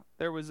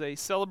There was a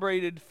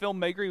celebrated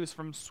filmmaker. He was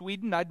from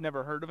Sweden. I'd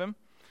never heard of him.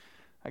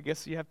 I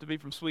guess you have to be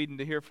from Sweden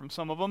to hear from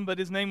some of them. But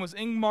his name was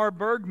Ingmar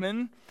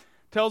Bergman.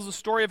 Tells the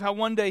story of how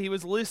one day he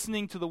was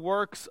listening to the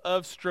works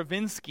of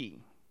Stravinsky.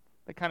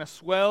 They kind of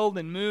swelled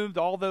and moved,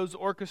 all those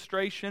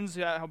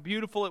orchestrations, how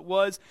beautiful it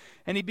was.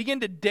 And he began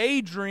to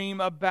daydream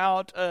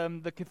about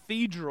a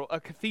cathedral.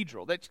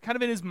 That's kind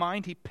of in his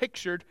mind, he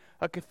pictured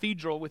a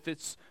cathedral with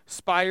its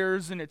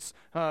spires and its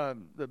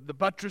the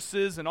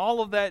buttresses and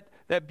all of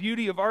that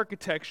beauty of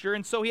architecture.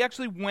 And so he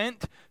actually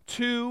went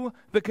to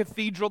the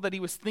cathedral that he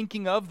was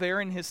thinking of there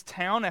in his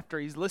town after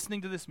he's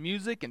listening to this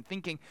music and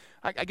thinking,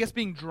 I guess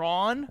being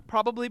drawn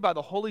probably by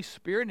the Holy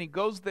Spirit. And he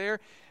goes there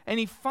and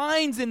he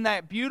finds in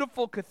that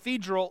beautiful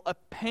cathedral a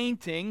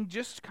painting,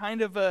 just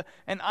kind of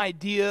an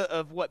idea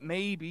of what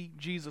maybe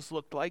Jesus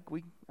looked like.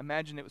 We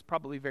imagine it was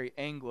probably very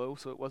Anglo,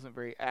 so it wasn't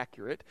very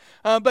accurate.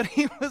 But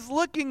he was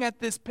looking at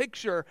this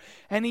picture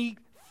and he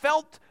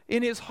felt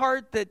in his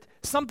heart that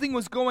something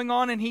was going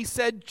on, and he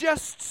said,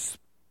 "Just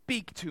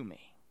speak to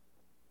me.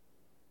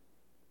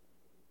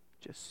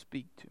 Just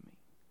speak to me."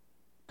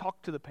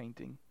 Talk to the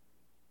painting.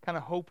 Kind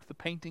of hoped the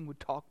painting would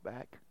talk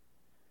back.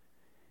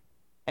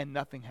 And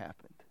nothing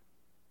happened.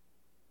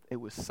 It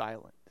was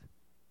silent.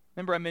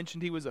 Remember I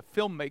mentioned he was a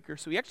filmmaker,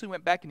 so he actually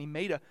went back and he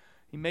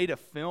made a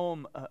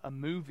film, a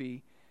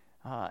movie,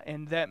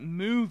 and that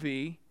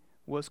movie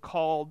was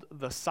called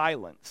The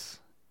Silence.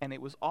 And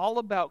it was all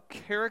about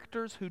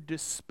characters who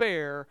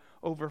despair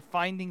over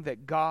finding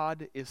that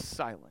God is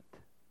silent.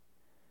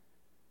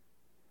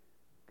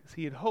 Because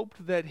he had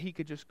hoped that he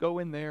could just go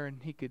in there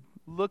and he could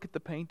look at the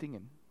painting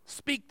and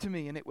speak to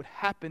me and it would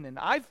happen. And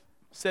I've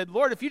said,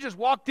 Lord, if you just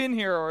walked in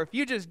here, or if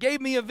you just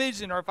gave me a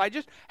vision, or if I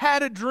just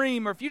had a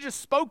dream, or if you just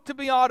spoke to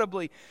me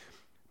audibly.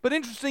 But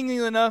interestingly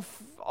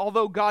enough,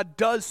 although God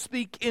does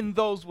speak in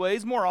those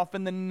ways, more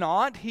often than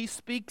not, he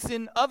speaks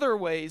in other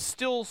ways.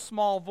 Still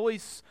small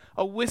voice,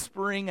 a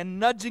whispering, a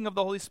nudging of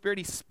the Holy Spirit.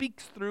 He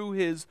speaks through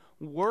his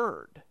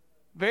word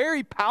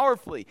very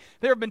powerfully.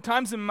 There have been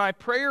times in my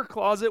prayer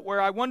closet where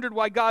I wondered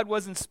why God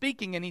wasn't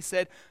speaking, and he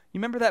said, "You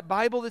remember that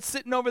Bible that's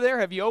sitting over there?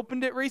 Have you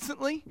opened it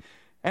recently?"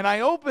 And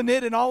I opened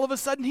it, and all of a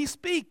sudden he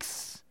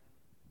speaks.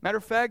 Matter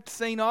of fact,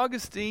 St.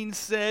 Augustine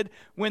said,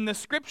 when the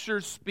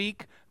scriptures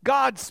speak,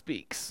 God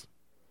speaks.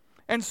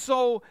 And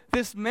so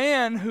this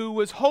man who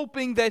was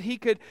hoping that he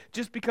could,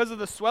 just because of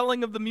the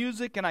swelling of the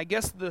music, and I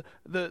guess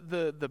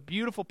the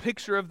beautiful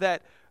picture of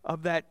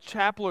that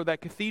chapel or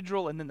that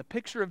cathedral, and then the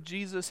picture of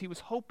Jesus, he was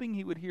hoping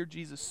he would hear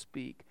Jesus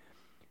speak.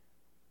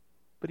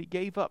 But he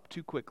gave up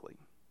too quickly.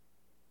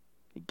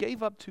 He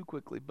gave up too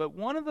quickly. But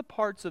one of the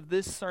parts of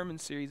this sermon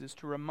series is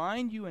to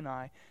remind you and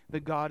I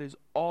that God is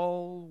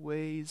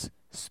always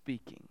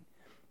speaking.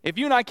 If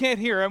you and I can't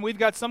hear him, we've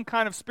got some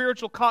kind of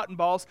spiritual cotton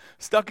balls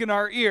stuck in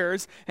our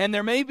ears, and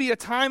there may be a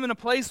time and a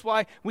place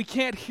why we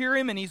can't hear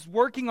him, and he's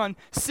working on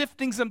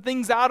sifting some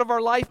things out of our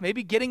life,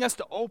 maybe getting us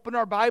to open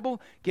our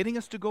Bible, getting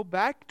us to go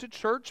back to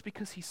church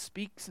because he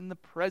speaks in the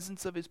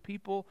presence of his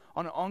people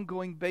on an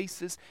ongoing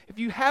basis. If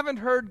you haven't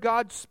heard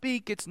God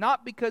speak, it's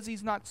not because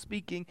he's not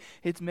speaking.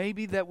 It's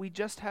maybe that we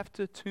just have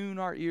to tune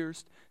our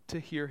ears to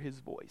hear his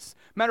voice.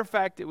 Matter of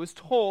fact, it was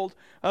told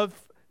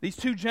of these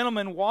two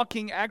gentlemen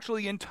walking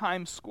actually in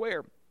Times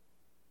Square.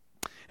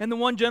 And the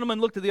one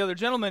gentleman looked at the other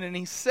gentleman and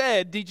he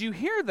said, "Did you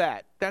hear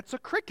that? That's a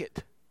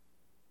cricket."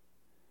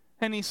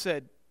 And he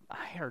said,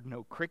 "I heard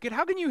no cricket.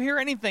 How can you hear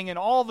anything in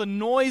all the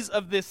noise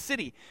of this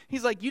city?"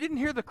 He's like, "You didn't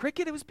hear the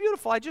cricket? It was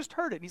beautiful. I just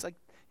heard it." And he's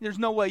like, "There's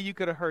no way you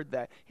could have heard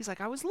that." He's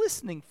like, "I was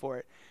listening for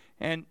it."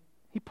 And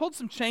he pulled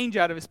some change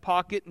out of his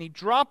pocket and he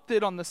dropped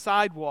it on the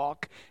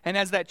sidewalk. And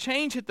as that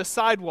change hit the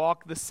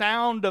sidewalk, the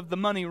sound of the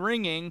money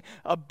ringing,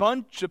 a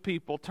bunch of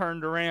people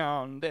turned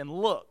around and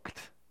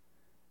looked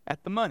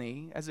at the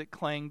money as it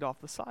clanged off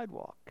the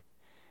sidewalk.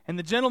 And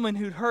the gentleman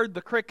who'd heard the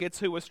crickets,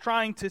 who was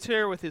trying to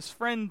share with his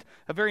friend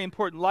a very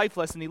important life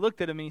lesson, he looked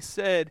at him and he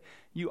said,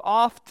 "You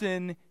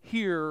often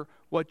hear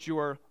what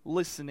you're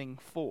listening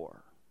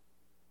for."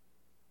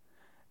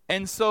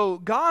 And so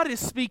God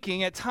is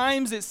speaking. At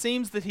times it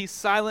seems that he's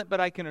silent, but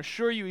I can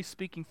assure you he's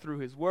speaking through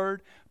his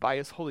word, by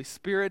his Holy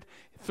Spirit,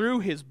 through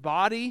his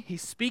body.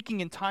 He's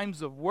speaking in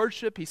times of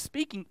worship. He's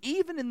speaking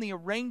even in the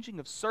arranging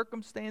of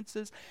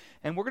circumstances.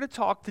 And we're going to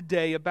talk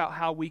today about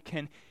how we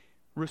can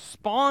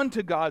respond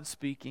to God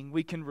speaking.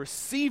 We can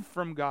receive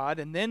from God.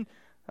 And then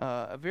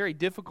a very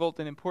difficult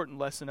and important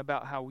lesson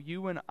about how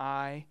you and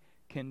I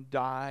can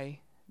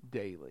die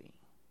daily.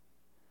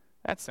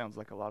 That sounds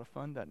like a lot of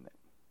fun, doesn't it?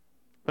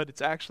 But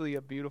it's actually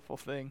a beautiful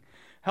thing.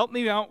 Help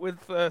me out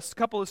with a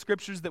couple of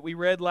scriptures that we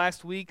read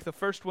last week. The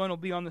first one will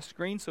be on the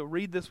screen, so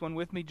read this one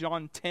with me.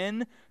 John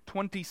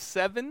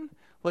 10:27.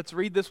 Let's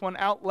read this one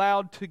out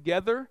loud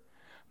together.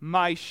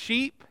 "My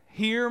sheep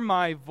hear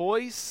my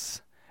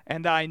voice,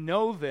 and I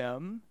know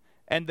them,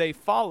 and they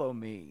follow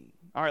me."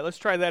 All right, let's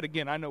try that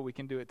again. I know we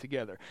can do it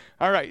together.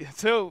 All right,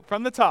 so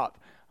from the top.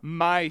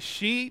 "My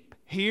sheep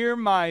hear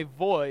my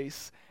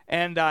voice,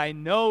 and I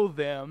know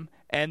them,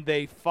 and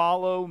they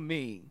follow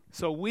me."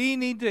 So we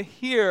need to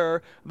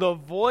hear the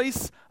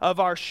voice of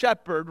our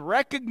shepherd,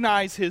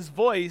 recognize his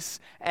voice,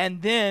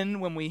 and then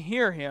when we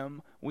hear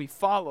him, we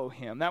follow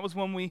him. That was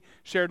one we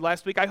shared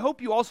last week. I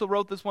hope you also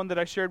wrote this one that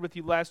I shared with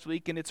you last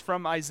week, and it's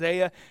from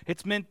Isaiah.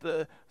 It's meant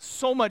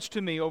so much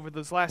to me over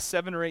those last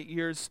 7 or 8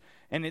 years.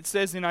 And it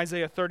says in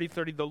Isaiah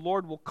 30:30, the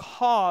Lord will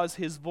cause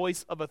his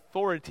voice of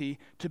authority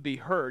to be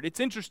heard. It's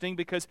interesting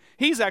because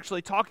he's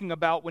actually talking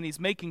about when he's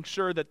making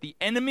sure that the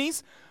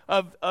enemies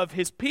of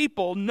his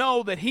people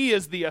know that he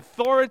is the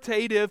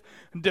authoritative,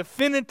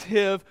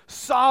 definitive,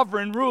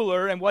 sovereign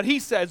ruler, and what he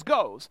says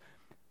goes.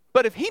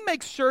 But if he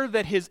makes sure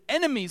that his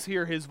enemies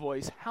hear his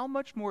voice, how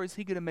much more is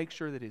he going to make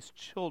sure that his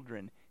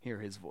children hear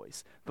his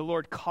voice? The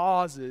Lord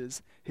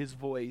causes his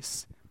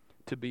voice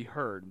to be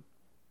heard.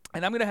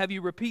 And I'm going to have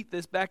you repeat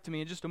this back to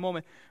me in just a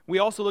moment. We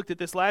also looked at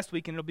this last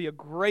week, and it'll be a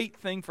great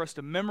thing for us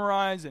to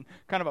memorize, and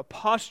kind of a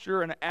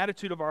posture and an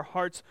attitude of our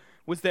hearts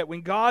was that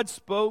when God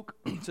spoke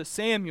to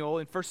Samuel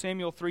in 1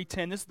 Samuel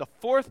 3:10, this is the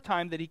 4th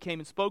time that he came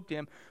and spoke to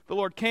him. The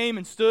Lord came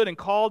and stood and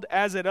called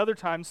as at other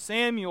times,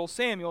 Samuel,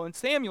 Samuel. And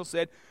Samuel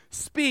said,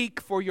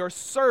 speak, for your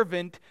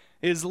servant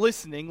is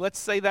listening. Let's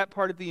say that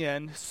part at the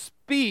end.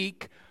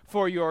 Speak,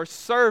 for your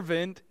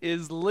servant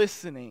is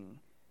listening.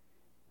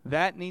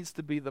 That needs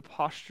to be the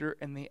posture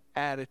and the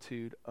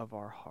attitude of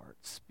our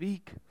hearts.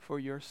 Speak, for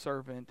your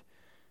servant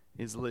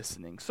is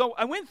listening. So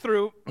I went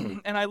through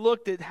and I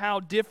looked at how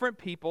different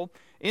people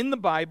in the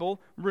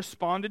Bible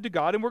responded to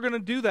God, and we're going to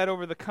do that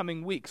over the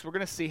coming weeks. We're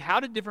going to see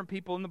how did different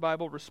people in the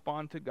Bible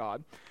respond to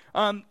God.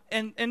 And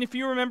if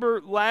you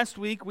remember last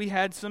week, we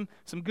had some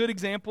good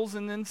examples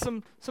and then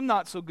some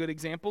not so good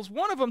examples.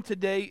 One of them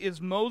today is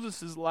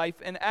Moses'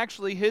 life, and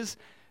actually his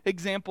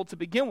example to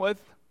begin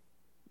with,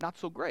 not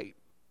so great.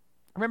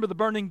 Remember the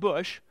burning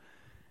bush,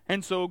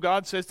 and so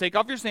God says, take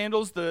off your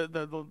sandals.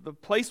 The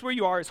place where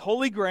you are is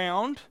holy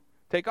ground.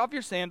 Take off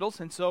your sandals,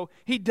 and so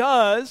he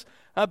does.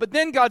 But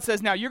then God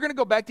says, now you're going to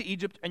go back to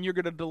Egypt, and you're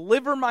going to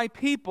deliver my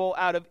people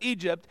out of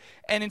Egypt.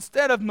 And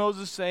instead of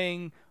Moses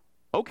saying,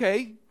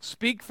 okay,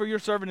 speak, for your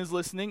servant is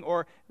listening,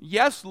 or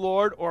yes,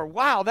 Lord, or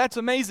wow, that's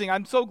amazing,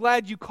 I'm so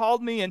glad you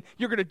called me, and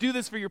you're going to do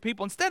this for your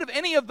people. Instead of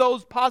any of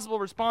those possible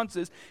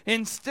responses,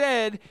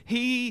 instead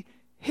he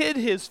hid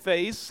his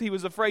face. He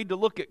was afraid to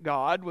look at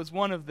God, was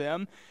one of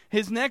them.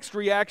 His next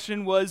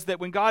reaction was that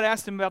when God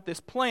asked him about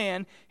this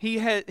plan, he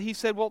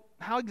said, well,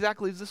 how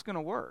exactly is this going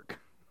to work?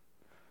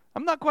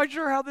 I'm not quite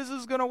sure how this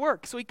is going to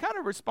work. So he kind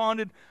of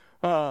responded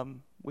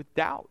with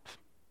doubt.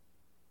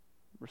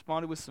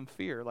 Responded with some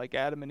fear, like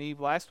Adam and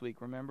Eve last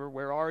week. Remember,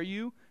 where are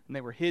you? And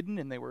they were hidden,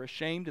 and they were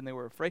ashamed, and they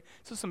were afraid.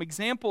 So some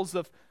examples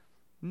of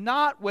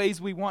not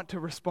ways we want to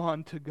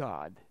respond to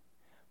God.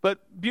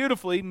 But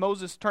beautifully,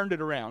 Moses turned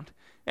it around.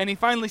 And he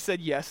finally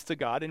said yes to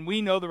God, and we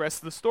know the rest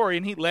of the story,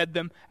 and he led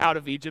them out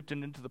of Egypt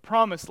and into the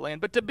promised land.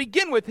 But to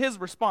begin with, his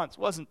response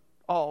wasn't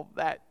all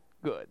that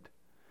good.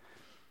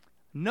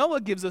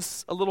 Noah gives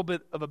us a little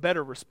bit of a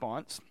better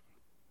response,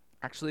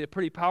 actually a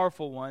pretty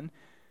powerful one.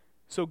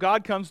 So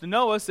God comes to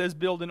Noah, says,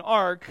 build an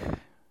ark.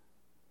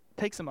 It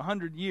takes him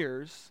 100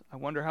 years. I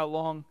wonder how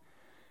long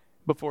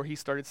before he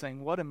started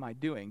saying, what am I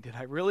doing? Did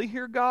I really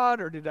hear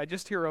God, or did I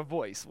just hear a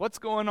voice? What's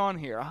going on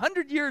here?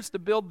 100 years to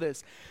build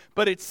this.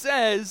 But it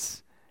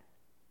says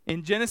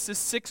in Genesis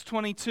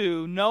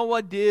 6:22,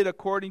 Noah did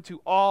according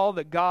to all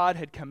that God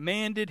had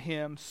commanded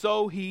him,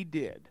 so he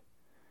did.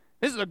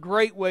 This is a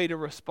great way to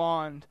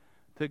respond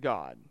to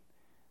God.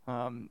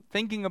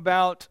 Thinking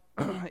about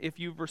if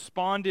you've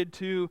responded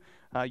to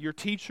your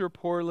teacher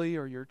poorly,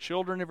 or your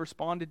children have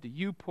responded to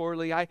you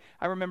poorly. I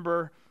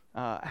remember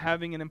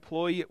having an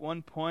employee at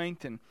one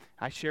point, and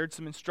I shared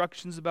some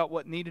instructions about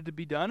what needed to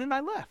be done, and I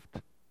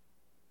left.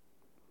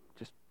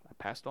 I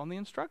passed on the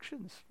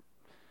instructions.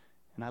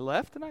 And I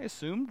left, and I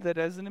assumed that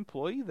as an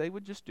employee, they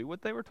would just do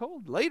what they were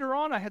told. Later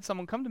on, I had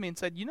someone come to me and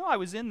said, I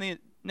was in the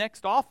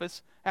next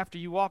office after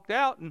you walked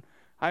out, and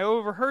I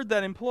overheard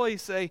that employee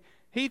say,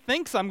 he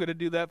thinks I'm going to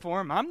do that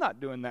for him. I'm not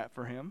doing that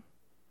for him.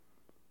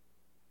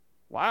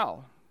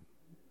 Wow.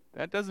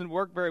 That doesn't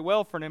work very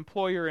well for an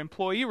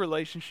employer-employee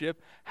relationship.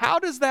 How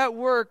does that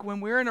work when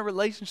we're in a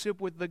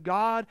relationship with the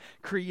God,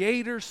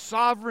 creator,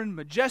 sovereign,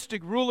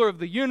 majestic ruler of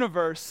the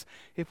universe,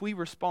 if we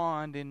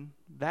respond in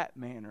that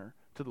manner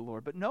to the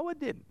Lord? But Noah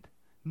didn't.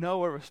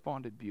 Noah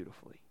responded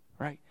beautifully,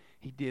 right?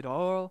 He did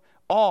all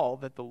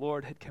that the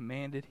Lord had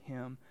commanded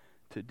him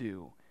to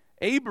do.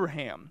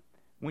 Abraham,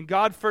 when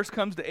God first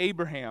comes to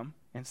Abraham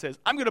and says,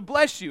 I'm going to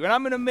bless you, and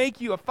I'm going to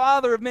make you a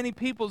father of many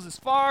peoples as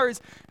far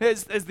as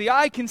the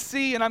eye can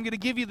see, and I'm going to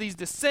give you these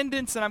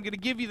descendants, and I'm going to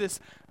give you this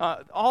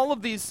all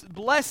of these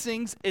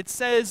blessings. It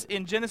says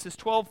in Genesis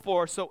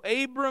 12:4, so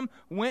Abram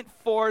went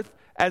forth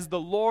as the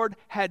Lord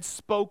had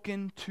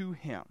spoken to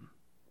him.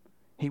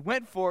 He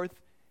went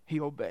forth, he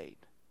obeyed.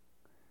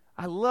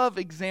 I love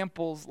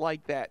examples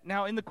like that.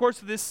 Now, in the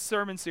course of this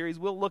sermon series,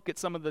 we'll look at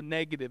some of the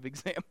negative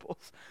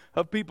examples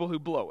of people who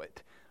blow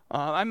it.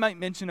 I might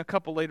mention a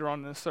couple later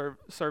on in the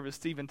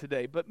service even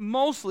today, but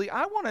mostly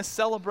I want to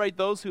celebrate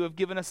those who have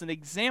given us an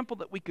example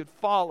that we could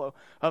follow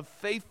of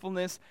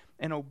faithfulness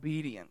and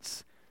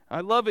obedience. I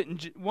love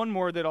it. One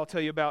more that I'll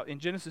tell you about in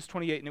Genesis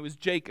 28, and it was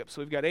Jacob.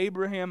 So we've got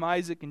Abraham,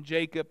 Isaac, and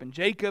Jacob. And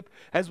Jacob,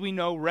 as we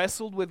know,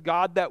 wrestled with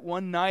God that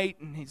one night,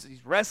 and he's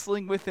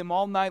wrestling with him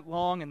all night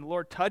long, and the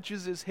Lord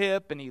touches his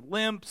hip, and he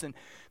limps. And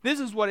this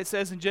is what it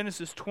says in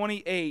Genesis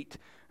 28,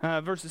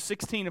 verses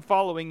 16 and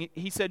following.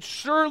 He said,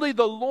 "Surely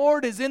the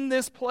Lord is in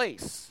this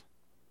place,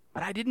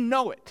 but I didn't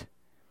know it."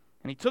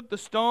 And he took the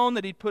stone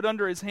that he'd put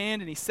under his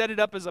hand, and he set it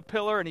up as a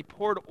pillar, and he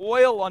poured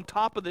oil on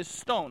top of this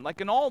stone, like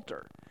an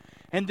altar.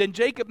 And then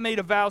Jacob made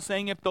a vow,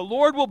 saying, "If the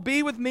Lord will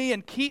be with me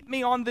and keep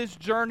me on this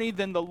journey,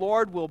 then the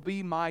Lord will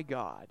be my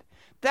God."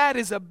 That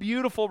is a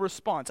beautiful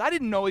response. I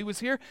didn't know he was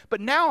here,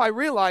 but now I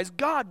realize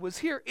God was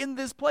here in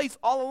this place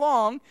all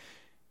along.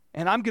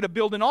 And I'm going to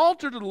build an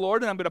altar to the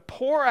Lord, and I'm going to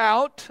pour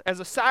out as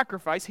a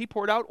sacrifice. He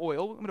poured out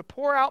oil. I'm going to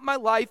pour out my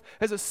life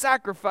as a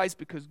sacrifice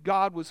because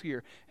God was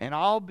here. And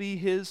I'll be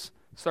his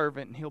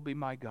servant, and he'll be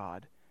my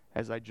God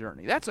as I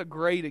journey. That's a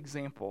great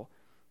example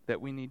that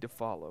we need to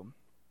follow.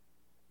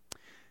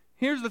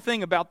 Here's the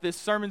thing about this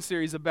sermon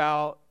series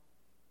about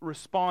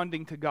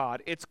responding to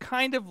God. It's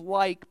kind of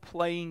like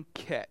playing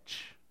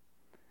catch.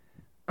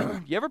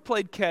 You ever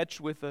played catch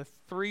with a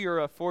 3 or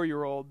a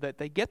 4-year-old that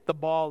they get the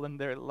ball and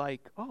they're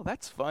like, "Oh,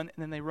 that's fun,"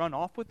 and then they run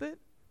off with it?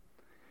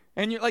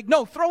 And you're like,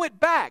 "No, throw it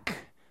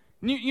back.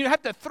 You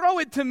have to throw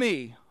it to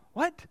me."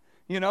 What?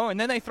 And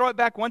then they throw it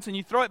back once and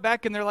you throw it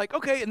back and they're like,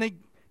 "Okay," and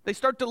they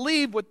start to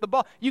leave with the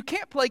ball. You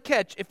can't play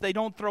catch if they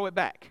don't throw it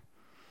back.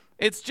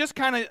 It's just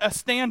kind of a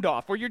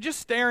standoff where you're just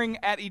staring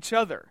at each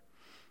other.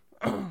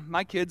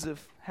 My kids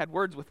have had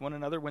words with one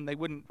another when they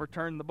wouldn't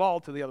return the ball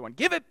to the other one.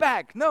 "Give it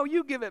back." "No,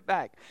 you give it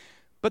back."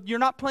 But you're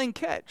not playing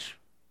catch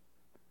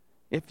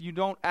if you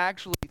don't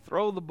actually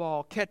throw the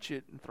ball, catch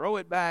it, and throw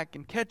it back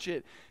and catch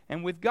it.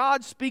 And with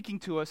God speaking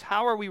to us,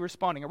 how are we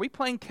responding? Are we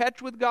playing catch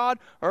with God,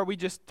 or are we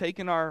just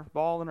taking our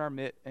ball in our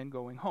mitt and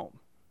going home?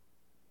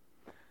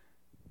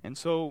 And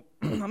so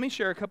let me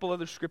share a couple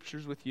other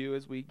scriptures with you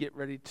as we get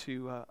ready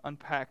to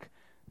unpack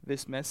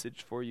this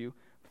message for you.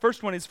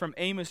 First one is from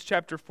Amos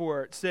chapter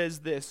 4. It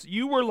says this: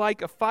 "You were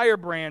like a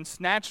firebrand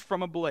snatched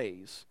from a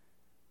blaze,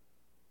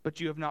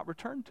 but you have not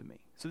returned to me."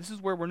 So this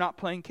is where we're not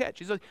playing catch.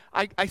 He's like,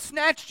 I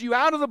snatched you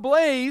out of the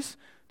blaze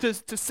to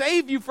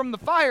save you from the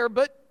fire,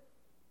 but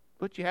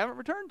you haven't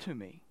returned to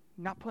me.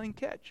 Not playing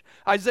catch.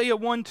 Isaiah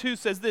 1:2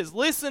 says this: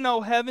 "Listen,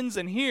 O heavens,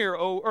 and hear,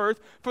 O earth,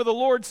 for the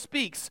Lord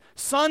speaks.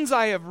 Sons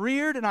I have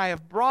reared and I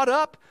have brought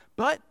up,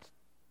 but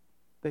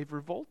they've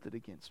revolted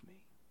against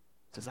me."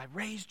 It says, "I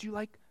raised you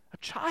like a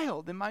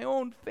child in my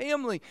own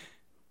family,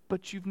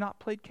 but you've not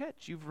played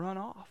catch. You've run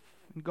off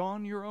and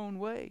gone your own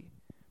way."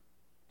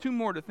 Two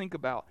more to think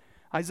about.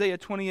 Isaiah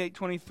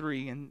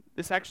 28:23, and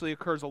this actually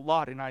occurs a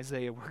lot in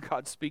Isaiah where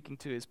God's speaking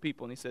to his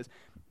people, and he says,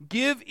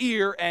 "Give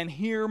ear and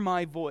hear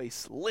my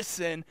voice.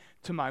 Listen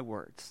to my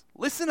words."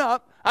 Listen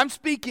up. I'm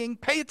speaking.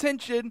 Pay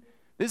attention.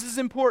 This is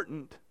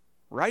important.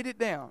 Write it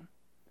down.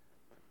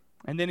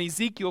 And then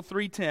Ezekiel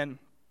 3:10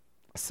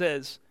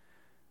 says,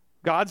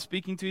 God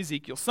speaking to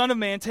Ezekiel, "Son of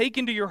man, take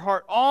into your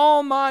heart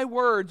all my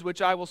words which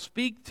I will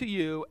speak to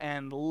you,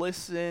 and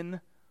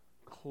listen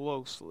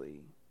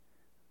closely."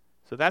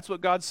 So that's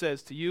what God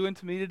says to you and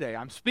to me today.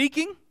 I'm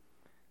speaking.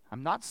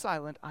 I'm not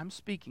silent. I'm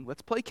speaking.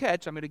 Let's play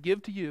catch. I'm going to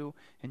give to you,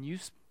 and you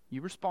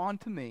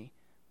respond to me.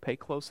 Pay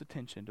close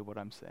attention to what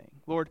I'm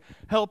saying. Lord,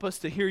 help us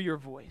to hear your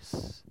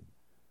voice.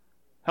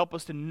 Help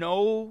us to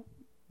know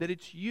that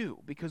it's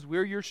you, because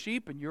we're your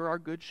sheep and you're our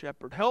good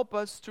shepherd. Help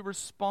us to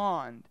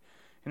respond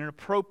in an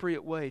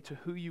appropriate way to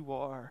who you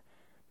are,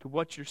 to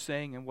what you're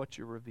saying and what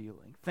you're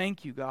revealing.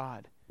 Thank you,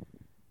 God,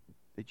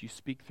 that you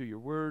speak through your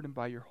word and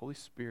by your Holy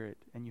Spirit,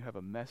 and you have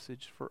a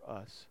message for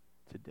us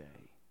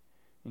today.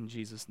 In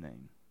Jesus'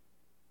 name,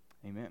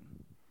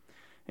 amen.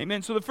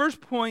 Amen. So the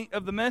first point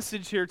of the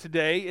message here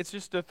today, it's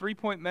just a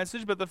 3-point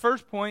message, but the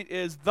first point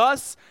is,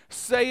 "Thus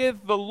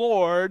saith the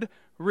Lord,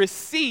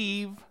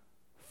 receive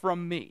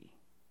from me."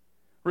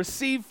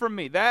 Receive from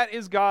me. That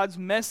is God's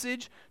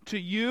message to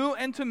you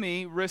and to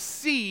me.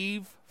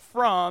 Receive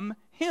from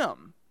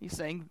him. He's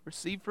saying,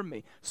 receive from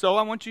me. So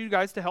I want you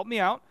guys to help me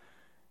out.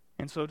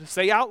 And so to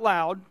say out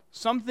loud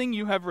something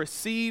you have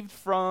received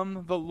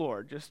from the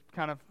Lord. Just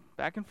kind of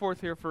back and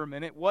forth here for a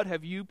minute. What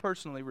have you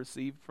personally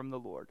received from the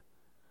Lord?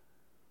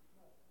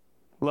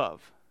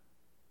 Love.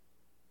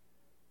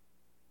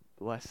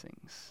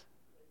 Blessings.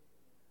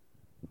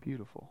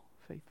 Beautiful.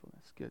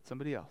 Faithfulness. Good.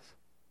 Somebody else.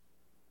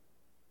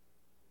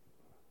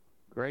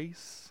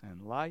 Grace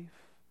and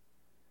life.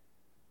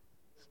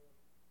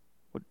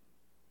 What?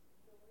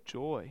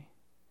 Joy.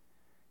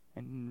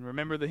 And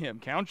remember the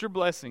hymn, count your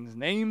blessings,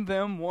 name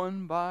them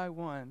one by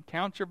one.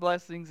 Count your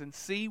blessings and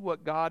see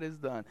what God has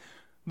done.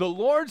 The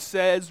Lord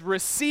says,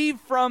 receive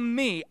from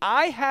me.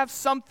 I have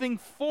something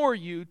for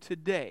you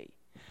today.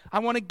 I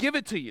want to give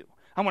it to you.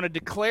 I want to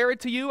declare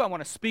it to you. I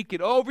want to speak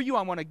it over you.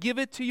 I want to give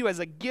it to you as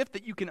a gift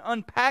that you can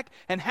unpack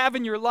and have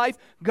in your life.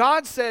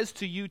 God says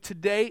to you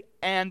today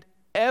and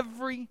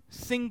every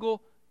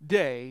single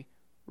day,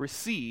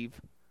 receive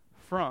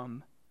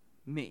from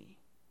me.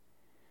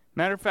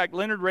 Matter of fact,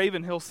 Leonard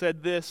Ravenhill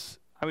said this.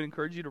 I would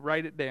encourage you to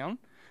write it down.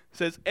 It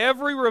says,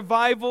 every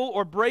revival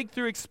or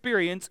breakthrough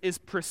experience is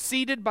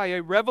preceded by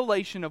a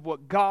revelation of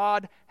what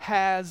God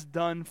has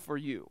done for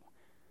you.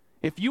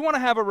 If you want to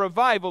have a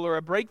revival or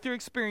a breakthrough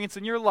experience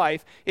in your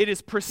life, it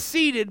is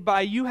preceded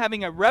by you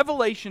having a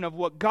revelation of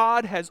what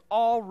God has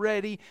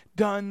already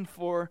done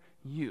for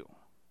you.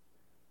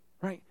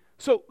 Right?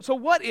 So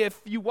what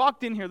if you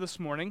walked in here this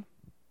morning,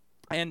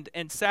 and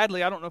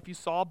sadly, I don't know if you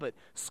saw, but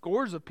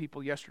scores of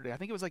people yesterday, I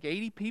think it was like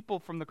 80 people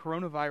from the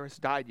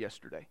coronavirus died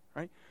yesterday,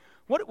 right?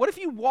 What if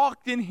you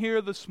walked in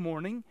here this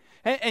morning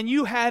and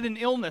you had an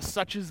illness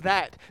such as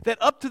that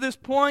up to this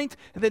point,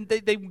 then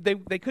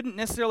they couldn't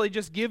necessarily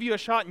just give you a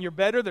shot and you're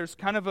better. There's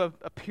kind of a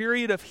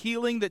period of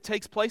healing that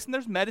takes place, and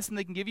there's medicine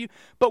they can give you.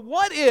 But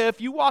what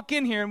if you walk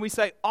in here and we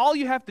say, all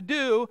you have to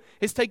do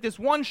is take this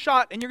one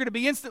shot and you're going to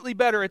be instantly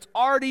better. It's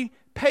already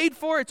paid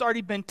for. It's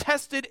already been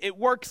tested. It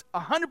works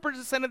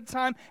 100% of the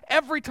time,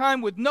 every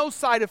time with no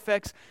side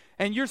effects.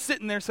 And you're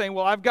sitting there saying,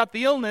 well, I've got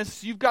the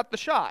illness. You've got the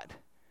shot.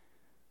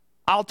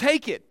 I'll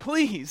take it,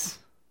 please.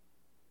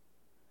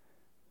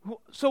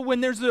 So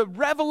when there's a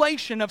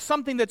revelation of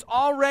something that's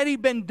already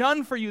been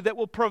done for you that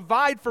will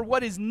provide for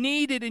what is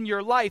needed in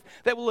your life,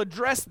 that will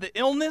address the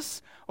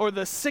illness or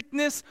the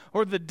sickness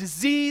or the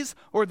disease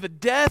or the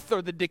death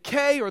or the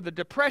decay or the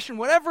depression,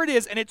 whatever it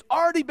is, and it's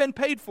already been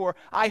paid for,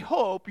 I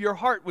hope your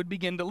heart would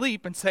begin to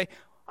leap and say,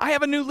 I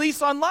have a new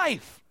lease on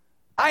life.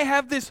 I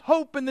have this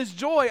hope and this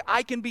joy.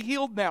 I can be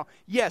healed now.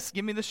 Yes,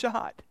 give me the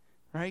shot,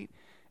 right?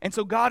 And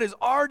so God has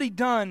already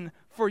done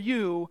for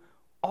you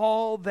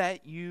all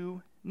that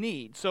you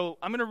need. So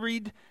I'm going to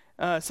read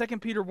 2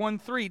 Peter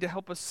 1:3 to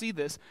help us see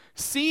this.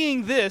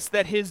 Seeing this,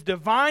 that his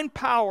divine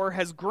power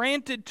has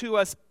granted to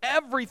us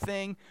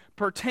everything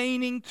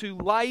pertaining to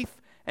life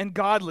and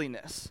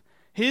godliness.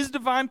 His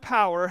divine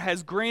power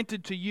has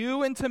granted to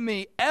you and to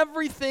me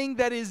everything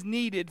that is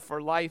needed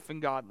for life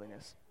and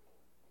godliness.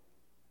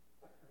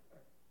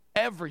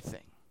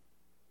 Everything.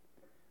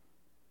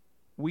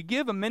 We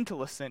give a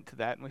mental assent to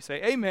that and we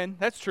say, amen,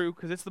 that's true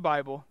because it's the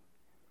Bible.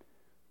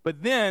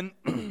 But then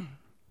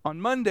on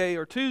Monday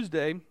or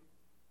Tuesday,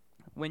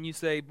 when you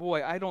say,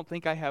 boy, I don't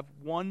think I have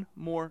one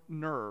more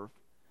nerve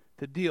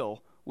to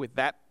deal with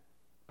that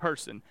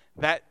person,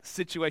 that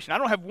situation. I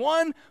don't have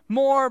one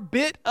more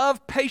bit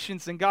of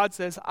patience. And God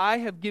says, I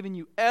have given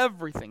you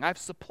everything. I've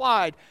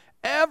supplied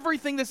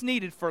everything that's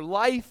needed for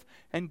life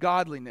and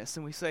godliness.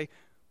 And we say,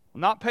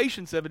 well, not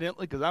patience,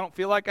 evidently, because I don't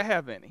feel like I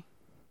have any.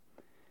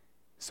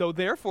 So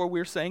therefore,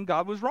 we're saying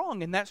God was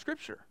wrong in that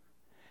scripture.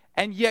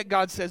 And yet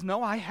God says,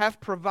 no, I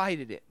have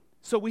provided it.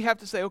 So we have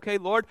to say, okay,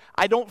 Lord,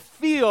 I don't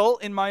feel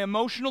in my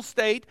emotional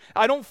state.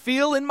 I don't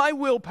feel in my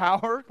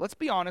willpower. Let's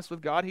be honest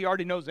with God. He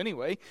already knows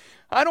anyway.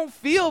 I don't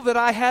feel that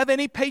I have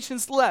any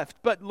patience left.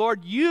 But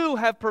Lord, you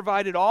have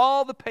provided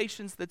all the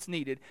patience that's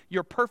needed.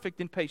 You're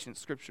perfect in patience,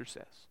 Scripture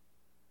says.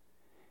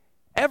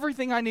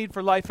 Everything I need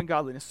for life and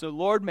godliness. So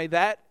Lord, may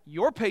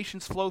your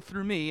patience flow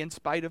through me in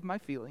spite of my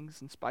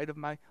feelings, in spite of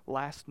my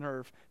last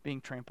nerve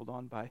being trampled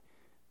on by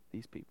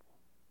these people.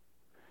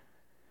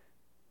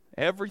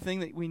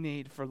 Everything that we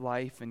need for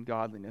life and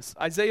godliness.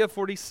 Isaiah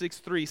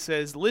 46:3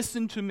 says,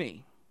 listen to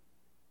me.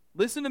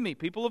 Listen to me,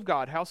 people of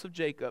God, house of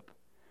Jacob.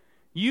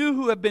 You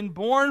who have been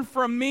born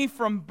from me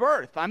from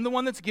birth. I'm the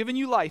one that's given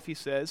you life, he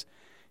says.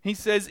 He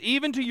says,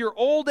 even to your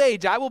old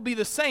age, I will be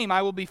the same.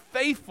 I will be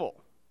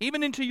faithful.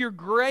 Even into your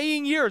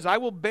graying years, I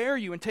will bear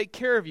you and take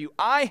care of you.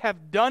 I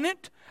have done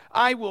it.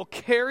 I will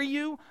carry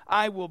you.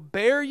 I will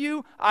bear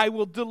you. I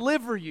will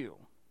deliver you.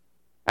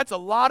 That's a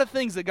lot of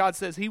things that God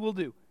says he will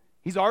do.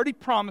 He's already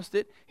promised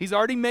it. He's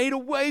already made a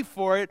way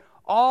for it.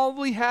 All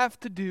we have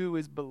to do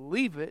is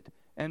believe it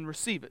and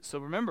receive it. So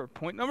remember,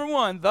 point number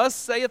 1, thus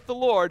saith the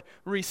Lord,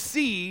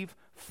 receive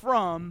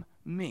from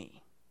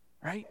me.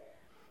 Right?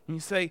 And you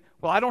say,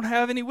 well, I don't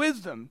have any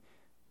wisdom.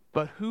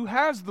 But who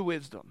has the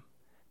wisdom?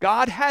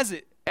 God has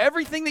it.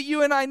 Everything that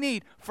you and I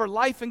need for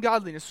life and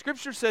godliness.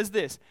 Scripture says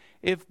this,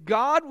 if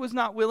God was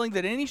not willing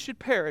that any should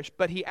perish,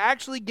 but he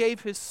actually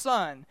gave his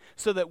Son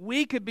so that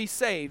we could be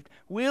saved,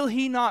 will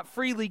he not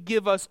freely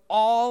give us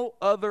all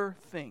other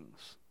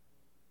things?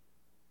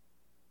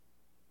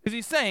 Because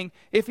he's saying,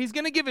 if he's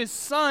going to give his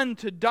Son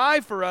to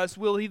die for us,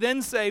 will he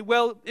then say,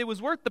 well, it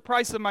was worth the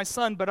price of my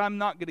Son, but I'm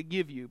not going to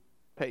give you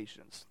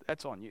patience.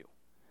 That's on you.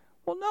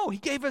 Well, no, he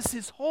gave us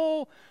his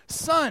whole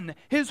Son,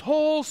 his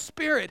whole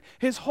spirit,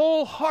 his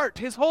whole heart,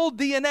 his whole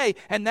DNA.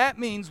 And that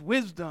means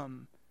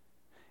wisdom.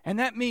 And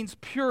that means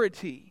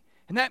purity.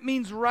 And that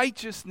means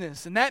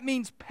righteousness. And that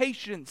means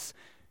patience.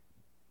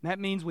 And that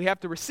means we have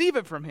to receive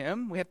it from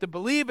him. We have to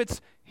believe it's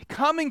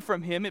coming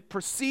from him. It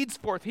proceeds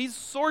forth. He's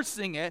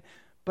sourcing it,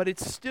 but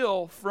it's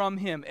still from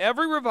him.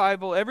 Every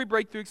revival, every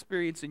breakthrough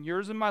experience in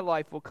yours and my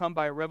life will come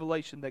by a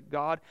revelation that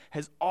God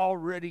has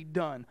already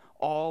done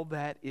all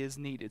that is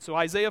needed. So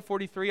Isaiah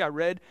 43, I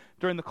read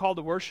during the call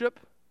to worship.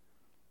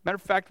 Matter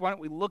of fact, why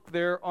don't we look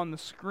there on the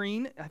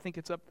screen? I think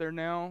it's up there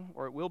now,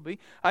 or it will be.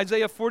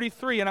 Isaiah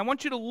 43, and I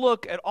want you to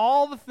look at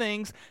all the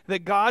things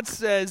that God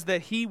says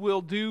that he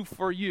will do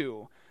for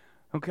you.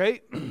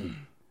 Okay?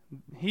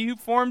 He who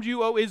formed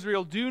you, O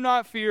Israel, do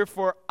not fear,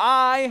 for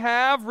I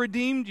have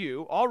redeemed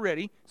you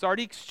already. It's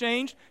already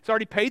exchanged. It's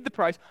already paid the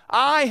price.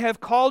 I have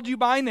called you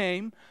by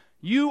name.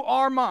 You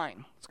are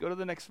mine. Let's go to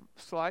the next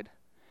slide.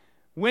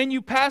 When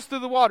you pass through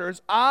the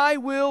waters, I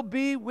will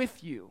be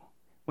with you.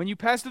 When you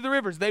pass through the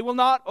rivers, they will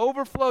not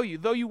overflow you.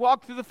 Though you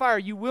walk through the fire,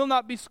 you will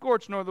not be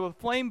scorched, nor will the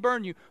flame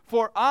burn you.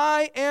 For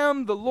I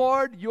am the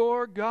Lord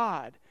your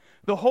God,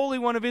 the Holy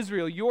One of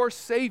Israel, your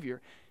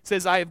Savior. It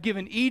says, I have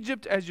given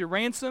Egypt as your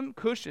ransom,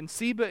 Cush and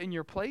Seba in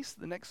your place.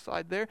 The next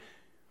slide there.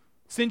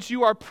 Since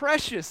you are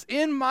precious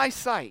in my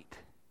sight,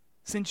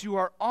 since you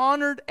are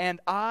honored and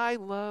I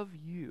love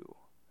you,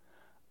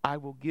 I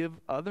will give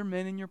other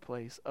men in your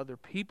place, other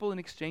people in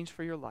exchange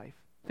for your life.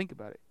 Think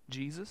about it.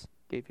 Jesus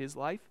gave his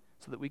life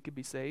so that we could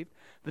be saved.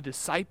 The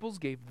disciples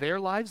gave their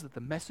lives that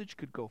the message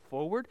could go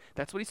forward.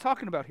 That's what he's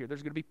talking about here.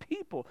 There's going to be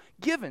people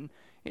given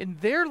in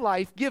their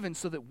life, given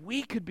so that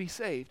we could be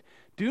saved.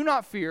 Do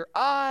not fear.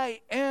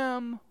 I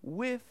am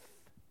with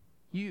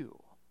you.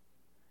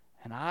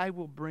 And I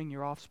will bring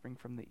your offspring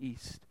from the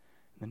east,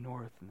 and the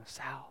north, and the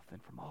south,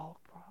 and from all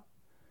across.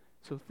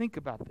 So think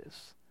about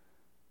this.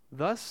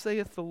 Thus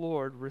saith the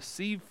Lord,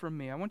 receive from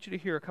me. I want you to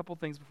hear a couple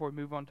things before we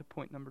move on to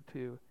point number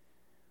 2.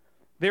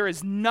 There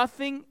is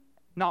nothing,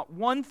 not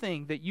one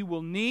thing that you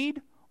will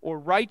need or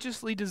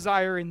righteously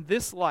desire in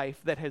this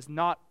life that has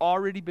not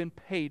already been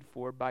paid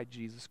for by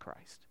Jesus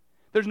Christ.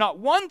 There's not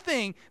one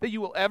thing that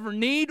you will ever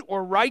need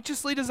or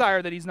righteously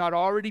desire that he's not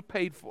already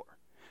paid for.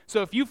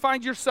 So if you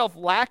find yourself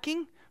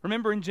lacking,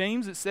 remember in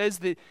James it says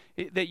that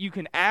you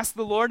can ask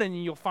the Lord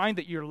and you'll find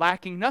that you're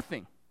lacking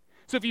nothing.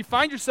 So if you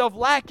find yourself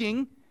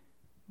lacking,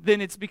 then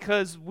it's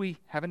because we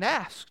haven't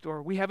asked,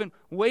 or we haven't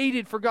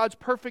waited for God's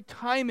perfect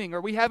timing,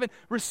 or we haven't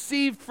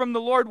received from the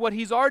Lord what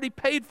he's already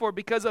paid for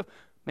because of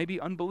maybe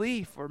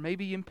unbelief or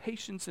maybe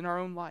impatience in our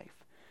own life.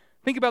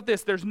 Think about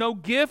this. There's no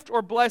gift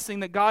or blessing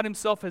that God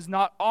himself has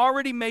not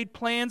already made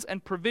plans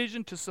and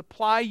provision to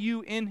supply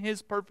you in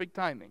his perfect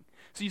timing.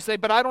 So you say,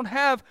 but I don't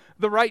have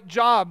the right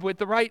job with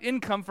the right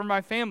income for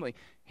my family.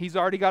 He's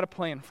already got a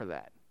plan for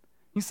that.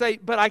 You say,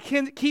 but I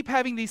can't keep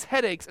having these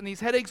headaches, and these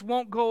headaches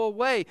won't go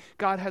away.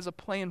 God has a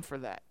plan for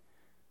that.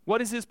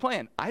 What is his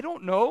plan? I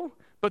don't know,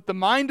 but the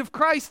mind of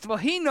Christ, well,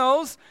 he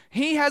knows.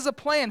 He has a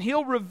plan.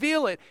 He'll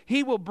reveal it.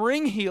 He will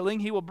bring healing.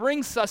 He will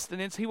bring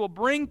sustenance. He will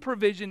bring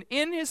provision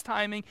in his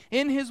timing,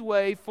 in his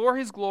way, for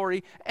his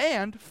glory,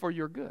 and for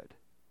your good.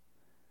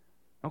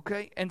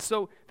 Okay? And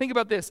so think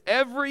about this.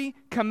 Every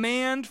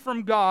command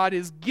from God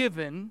is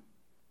given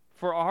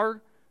for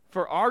our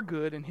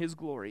good and his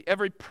glory.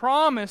 Every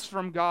promise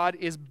from God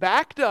is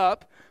backed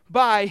up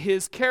by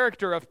his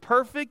character of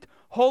perfect,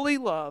 holy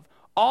love,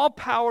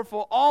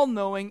 all-powerful,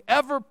 all-knowing,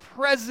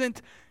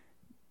 ever-present,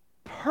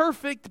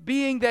 perfect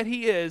being that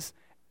he is.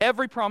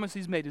 Every promise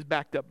he's made is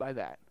backed up by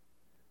that.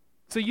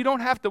 So you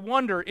don't have to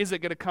wonder, is it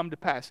going to come to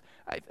pass?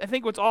 I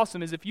think what's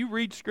awesome is if you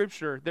read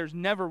Scripture, there's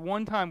never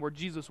one time where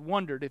Jesus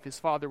wondered if his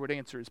Father would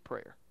answer his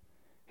prayer.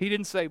 He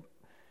didn't say,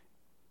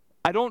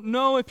 I don't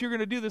know if you're going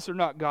to do this or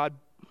not, God.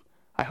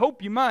 I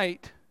hope you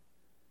might.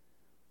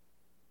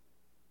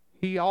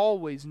 He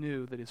always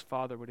knew that his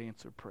Father would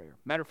answer prayer.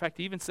 Matter of fact,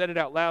 he even said it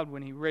out loud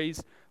when he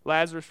raised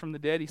Lazarus from the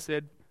dead. He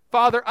said,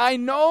 Father, I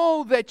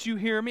know that you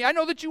hear me. I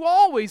know that you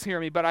always hear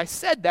me, but I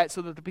said that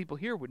so that the people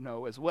here would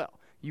know as well.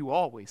 You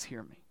always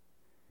hear me.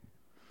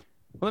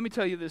 Well, let me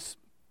tell you this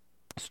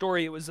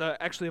story. It was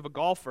actually of a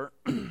golfer,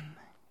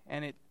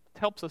 and it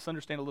helps us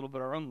understand a little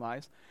bit our own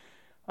lives.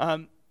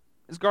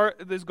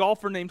 This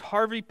golfer named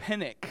Harvey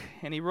Pinnock,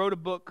 and he wrote a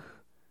book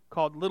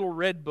called Little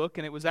Red Book,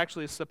 and it was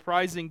actually a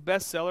surprising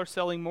bestseller,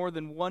 selling more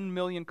than 1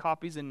 million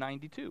copies in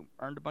 92.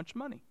 Earned a bunch of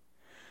money.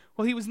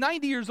 Well, he was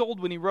 90 years old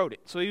when he wrote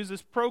it. So he was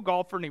this pro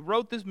golfer, and he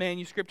wrote this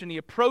manuscript, and he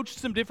approached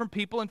some different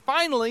people, and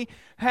finally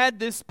had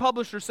this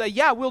publisher say,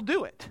 yeah, we'll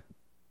do it.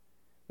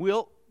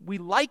 We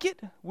like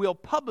it, we'll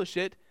publish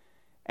it,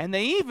 and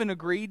they even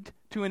agreed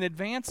to an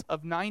advance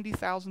of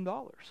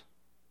 $90,000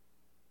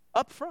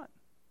 up front.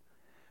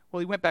 Well,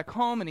 he went back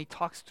home, and he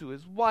talks to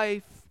his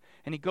wife,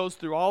 and he goes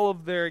through all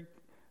of their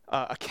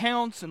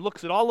accounts and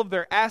looks at all of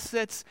their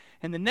assets,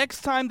 and the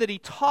next time that he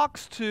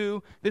talks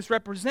to this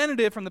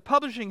representative from the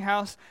publishing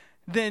house,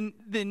 then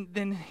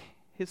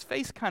his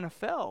face kind of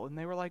fell, and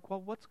they were like, well,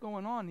 what's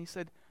going on? And he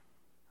said,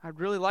 I'd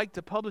really like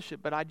to publish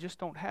it, but I just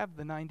don't have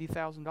the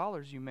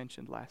 $90,000 you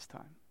mentioned last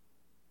time.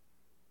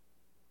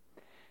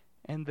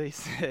 And they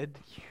said,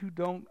 you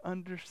don't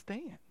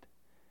understand.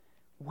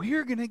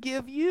 We're going to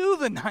give you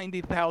the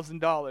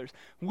 $90,000.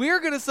 We're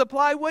going to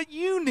supply what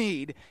you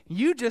need.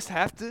 You just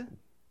have to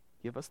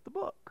give us the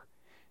book.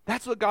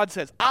 That's what God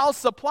says. I'll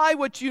supply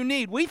what you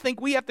need. We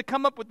think we have to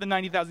come up with the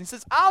 $90,000. He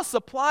says, I'll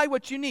supply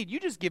what you need. You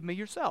just give me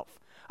yourself.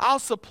 I'll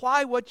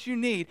supply what you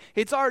need.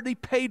 It's already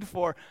paid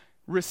for.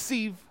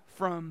 Receive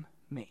from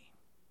me.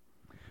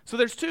 So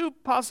there's two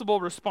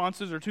possible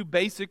responses, or two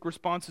basic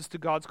responses to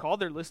God's call.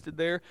 They're listed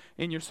there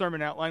in your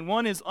sermon outline.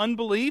 One is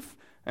unbelief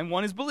and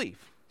one is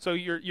belief. So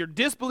you're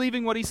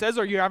disbelieving what he says,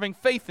 or you're having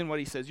faith in what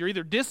he says. You're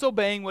either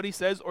disobeying what he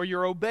says or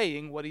you're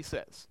obeying what he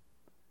says.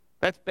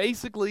 That's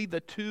basically the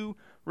two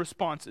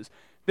responses.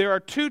 There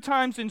are 2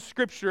 times in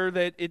Scripture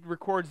that it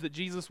records that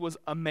Jesus was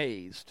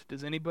amazed.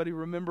 Does anybody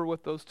remember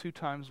what those 2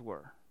 times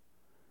were?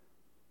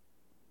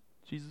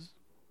 Jesus?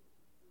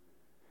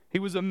 He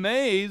was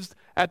amazed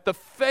at the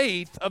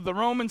faith of the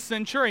Roman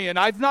centurion.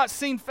 I've not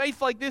seen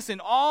faith like this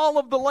in all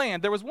of the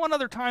land. There was one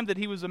other time that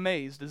he was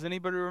amazed. Does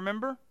anybody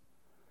remember?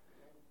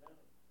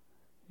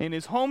 In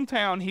his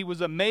hometown, he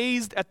was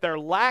amazed at their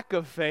lack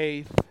of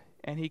faith,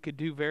 and he could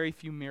do very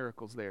few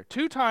miracles there.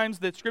 2 times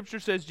that Scripture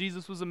says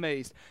Jesus was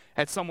amazed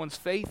at someone's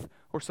faith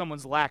or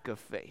someone's lack of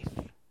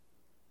faith.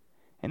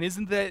 And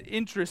isn't that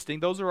interesting?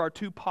 Those are our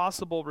 2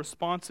 possible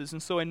responses.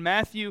 And so in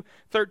Matthew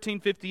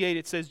 13:58,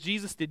 it says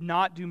Jesus did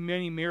not do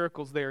many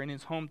miracles there in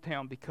his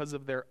hometown because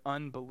of their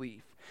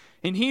unbelief.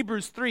 In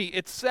Hebrews 3,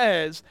 it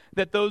says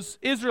that those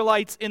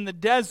Israelites in the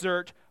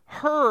desert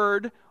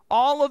heard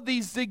all of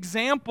these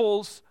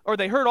examples, or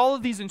they heard all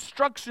of these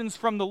instructions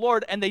from the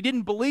Lord, and they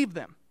didn't believe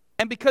them.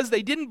 And because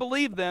they didn't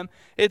believe them,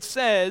 it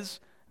says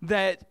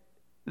that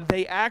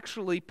they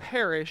actually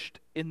perished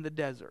in the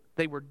desert.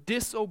 They were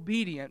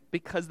disobedient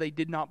because they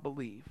did not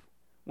believe.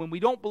 When we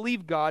don't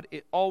believe God,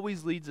 it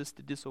always leads us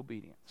to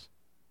disobedience.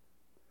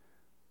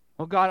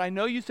 Well, God, I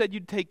know you said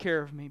you'd take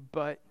care of me,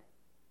 but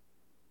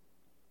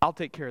I'll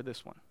take care of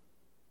this one.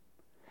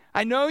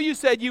 I know you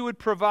said you would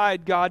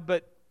provide, God,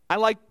 but I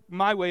like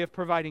my way of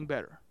providing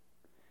better.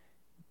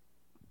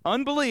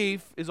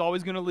 Unbelief is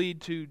always going to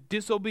lead to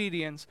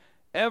disobedience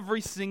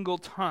every single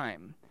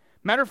time.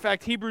 Matter of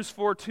fact, Hebrews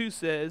 4:2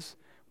 says,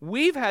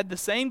 we've had the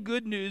same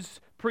good news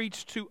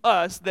preached to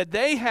us that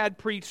they had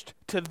preached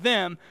to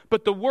them,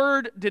 but the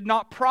word did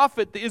not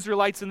profit the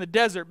Israelites in the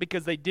desert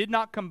because they did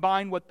not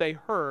combine what they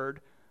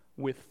heard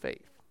with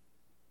faith.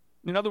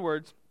 In other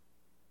words,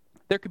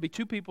 there could be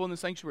 2 people in the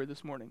sanctuary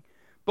this morning,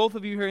 both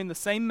of you hearing the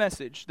same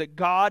message that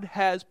God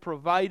has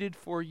provided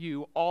for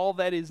you all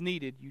that is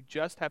needed. You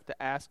just have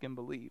to ask and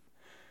believe.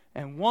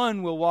 And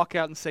one will walk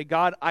out and say,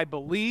 God, I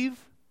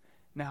believe.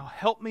 Now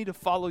help me to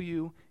follow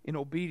you in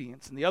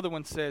obedience. And the other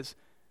one says,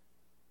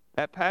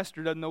 that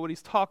pastor doesn't know what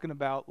he's talking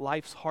about.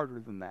 Life's harder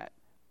than that.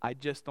 I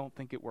just don't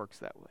think it works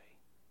that way.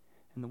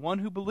 And the one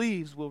who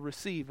believes will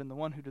receive, and the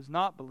one who does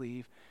not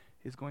believe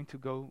is going to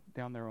go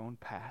down their own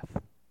path.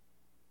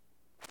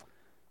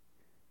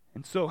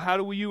 And so how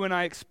do you and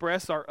I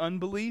express our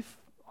unbelief?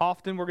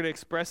 Often we're going to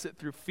express it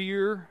through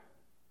fear.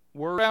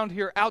 We're around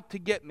here out to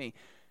get me.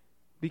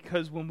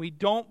 Because when we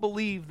don't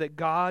believe that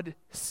God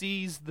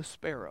sees the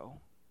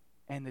sparrow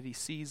and that he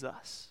sees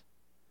us,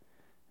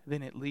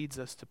 then it leads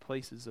us to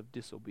places of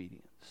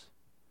disobedience.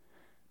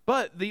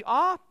 But the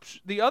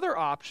other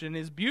option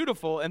is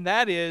beautiful, and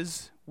that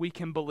is we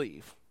can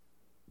believe.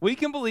 We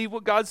can believe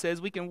what God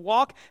says. We can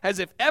walk as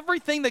if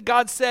everything that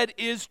God said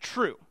is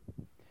true.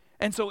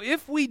 And so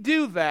if we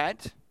do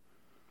that,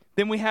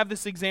 then we have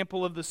this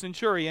example of the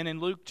centurion in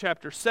Luke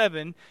chapter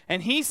 7.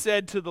 And he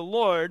said to the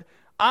Lord,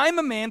 I'm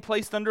a man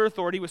placed under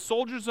authority with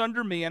soldiers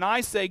under me, and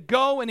I say,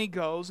 go, and he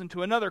goes, and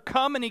to another,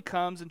 come, and he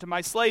comes, and to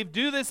my slave,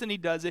 do this, and he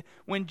does it.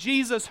 When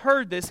Jesus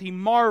heard this, he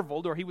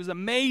marveled, or he was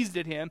amazed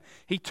at him.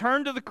 He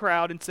turned to the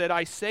crowd and said,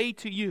 I say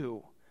to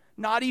you,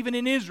 not even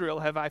in Israel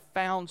have I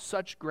found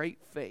such great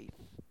faith.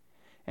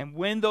 And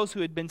when those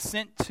who had been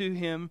sent to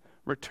him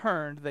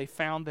returned, they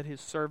found that his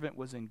servant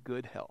was in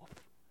good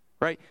health.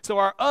 Right? So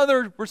our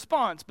other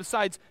response,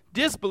 besides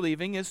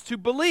disbelieving, is to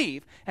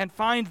believe and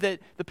find that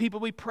the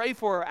people we pray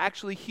for are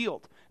actually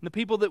healed. And the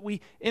people that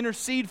we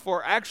intercede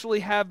for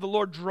actually have the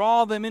Lord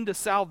draw them into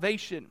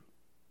salvation.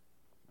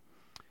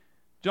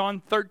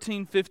 John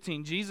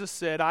 13:15, Jesus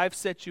said, I've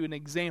set you an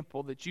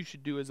example that you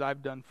should do as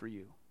I've done for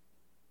you.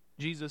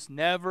 Jesus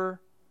never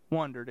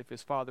wondered if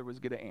his Father was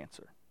going to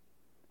answer.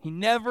 He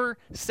never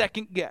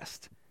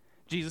second-guessed.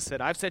 Jesus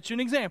said, I've set you an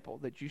example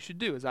that you should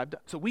do as I've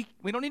done. So we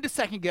don't need to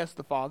second-guess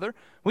the Father.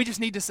 We just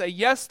need to say,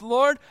 yes,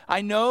 Lord,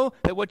 I know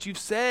that what you've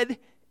said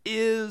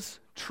is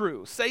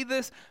true. Say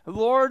this,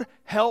 Lord,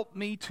 help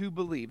me to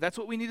believe. That's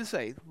what we need to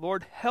say.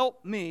 Lord,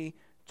 help me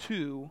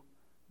to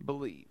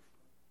believe.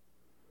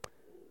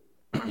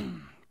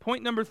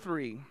 Point number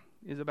 3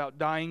 is about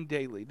dying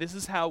daily. This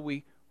is how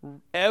we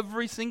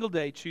every single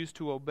day choose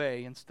to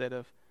obey instead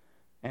of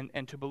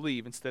and to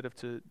believe instead of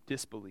to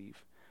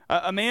disbelieve.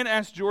 A man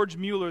asked George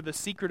Mueller the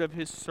secret of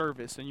his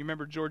service. And you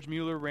remember George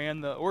Mueller ran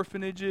the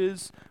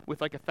orphanages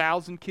with like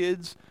 1,000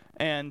 kids,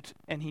 and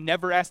he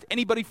never asked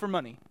anybody for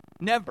money.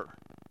 Never.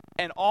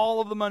 And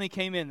all of the money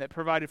came in that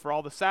provided for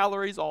all the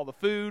salaries, all the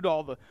food,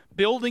 all the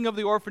building of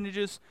the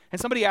orphanages. And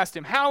somebody asked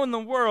him, how in the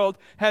world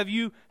have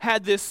you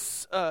had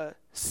this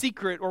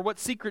secret, or what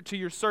secret to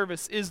your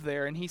service is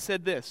there? And he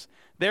said this,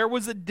 there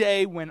was a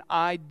day when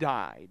I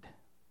died.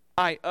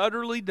 I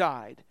utterly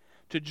died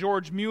to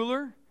George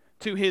Mueller,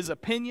 to his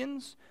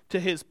opinions, to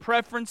his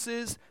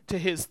preferences, to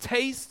his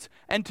taste,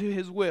 and to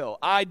his will.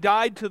 I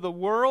died to the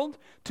world,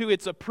 to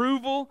its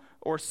approval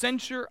or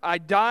censure. I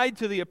died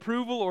to the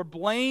approval or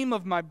blame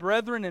of my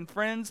brethren and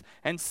friends,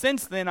 and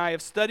since then I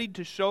have studied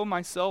to show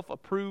myself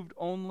approved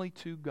only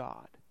to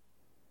God.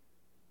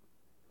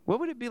 What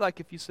would it be like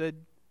if you said,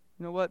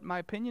 you know what, my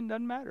opinion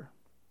doesn't matter.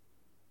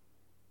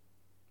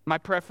 My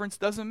preference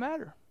doesn't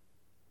matter.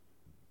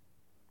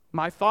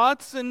 My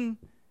thoughts and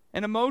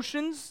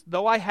emotions,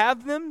 though I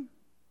have them,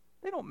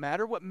 they don't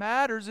matter. What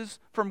matters is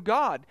from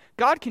God.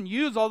 God can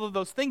use all of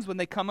those things when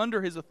they come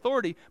under His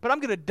authority, but I'm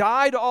going to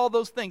die to all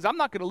those things. I'm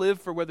not going to live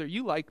for whether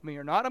you like me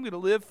or not. I'm going to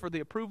live for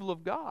the approval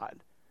of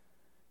God.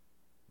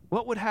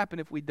 What would happen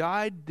if we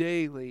died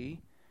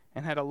daily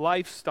and had a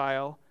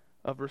lifestyle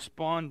of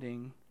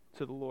responding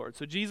to the Lord?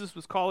 So Jesus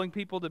was calling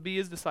people to be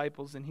His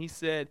disciples, and He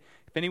said,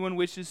 if anyone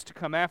wishes to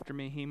come after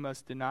me, he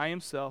must deny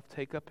himself,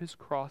 take up his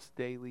cross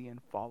daily,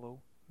 and follow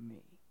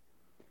me.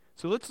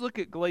 So let's look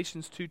at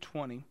Galatians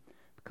 2:20.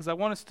 Because I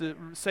want us to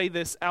say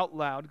this out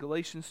loud,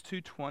 Galatians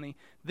 2:20.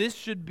 This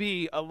should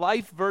be a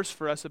life verse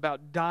for us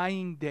about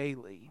dying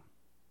daily.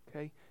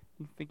 Okay?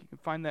 You think you can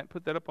find that and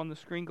put that up on the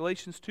screen?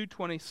 Galatians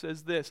 2:20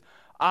 says this,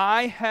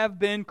 I have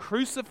been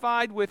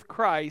crucified with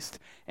Christ,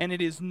 and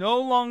it is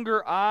no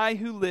longer I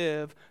who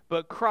live,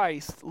 but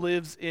Christ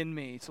lives in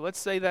me. So let's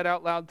say that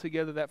out loud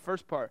together, that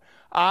first part.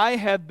 I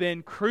have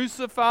been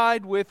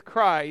crucified with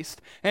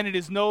Christ, and it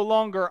is no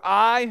longer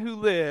I who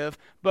live,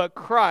 but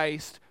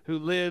Christ who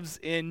lives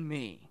in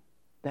me.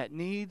 That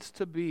needs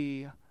to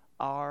be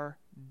our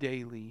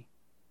daily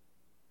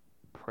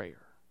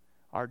prayer,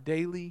 our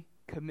daily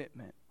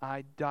commitment.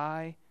 I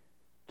die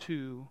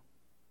to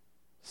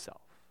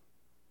self.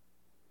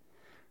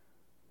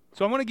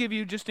 So I want to give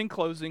you, just in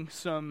closing,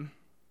 some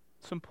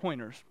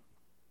pointers.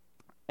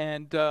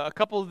 And a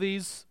couple of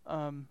these,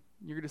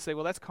 you're going to say,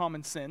 well, that's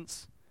common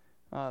sense.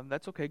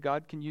 That's okay.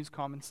 God can use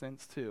common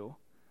sense too.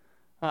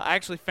 I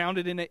actually found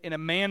it in a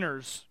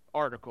manners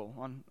article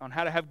on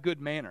how to have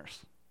good manners.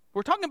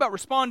 We're talking about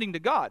responding to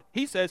God.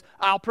 He says,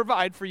 I'll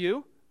provide for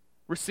you.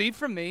 Receive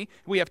from me.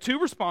 We have two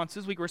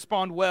responses. We can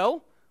respond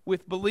well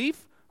with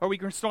belief, or we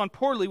can respond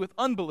poorly with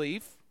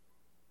unbelief.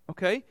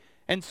 Okay?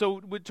 And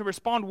so to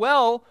respond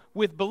well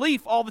with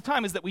belief all the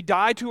time is that we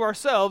die to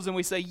ourselves and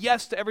we say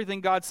yes to everything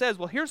God says.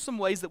 Well, here's some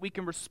ways that we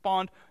can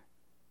respond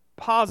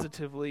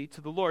positively to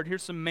the Lord.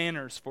 Here's some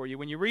manners for you.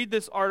 When you read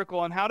this article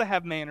on how to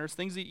have manners,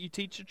 things that you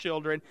teach your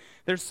children,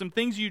 there's some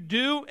things you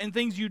do and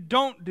things you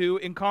don't do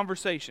in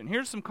conversation.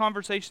 Here's some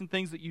conversation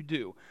things that you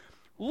do.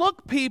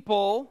 Look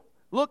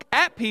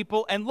at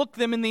people and look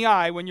them in the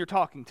eye when you're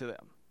talking to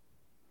them.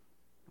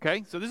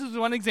 Okay, so this is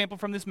one example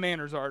from this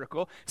manners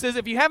article. It says,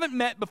 if you haven't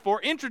met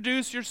before,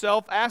 introduce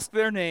yourself, ask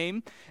their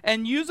name,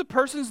 and use a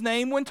person's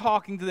name when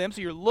talking to them. So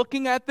you're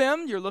looking at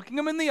them, you're looking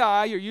them in the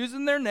eye, you're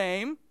using their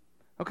name.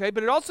 Okay,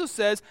 but it also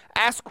says,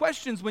 ask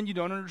questions when you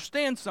don't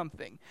understand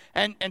something.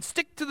 And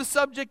stick to the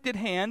subject at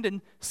hand and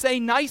say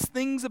nice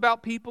things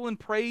about people and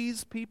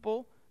praise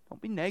people.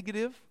 Don't be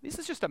negative. This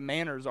is just a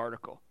manners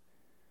article.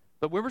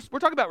 But we're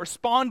talking about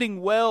responding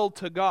well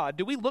to God.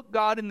 Do we look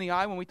God in the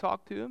eye when we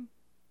talk to Him?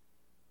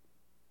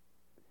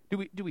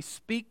 Do we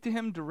speak to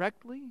Him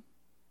directly?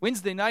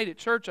 Wednesday night at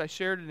church, I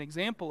shared an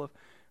example of,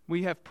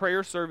 we have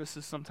prayer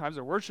services sometimes,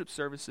 or worship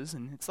services,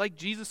 and it's like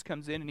Jesus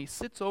comes in and He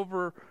sits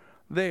over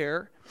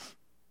there,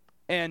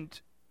 and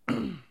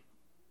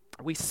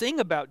we sing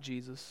about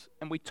Jesus,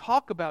 and we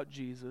talk about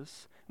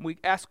Jesus, and we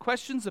ask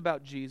questions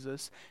about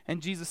Jesus,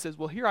 and Jesus says,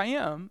 well, here I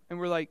am, and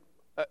we're like,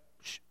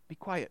 shh, be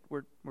quiet,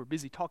 we're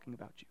busy talking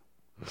about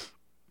you.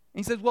 And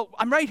He says, well,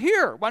 I'm right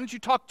here. Why don't you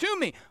talk to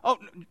me? Oh,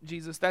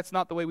 Jesus, that's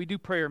not the way we do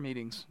prayer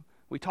meetings.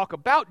 We talk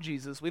about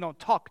Jesus. We don't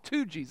talk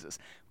to Jesus.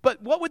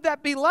 But what would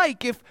that be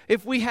like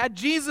if we had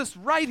Jesus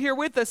right here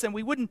with us and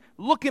we wouldn't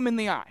look Him in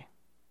the eye?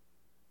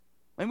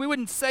 And we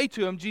wouldn't say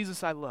to Him,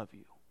 Jesus, I love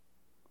you.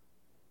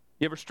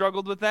 You ever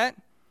struggled with that?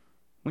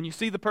 When you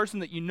see the person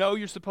that you know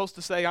you're supposed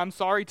to say, I'm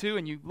sorry to,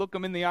 and you look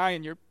them in the eye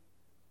and you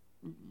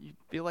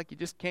feel like you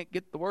just can't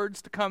get the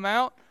words to come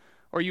out?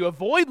 Or you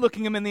avoid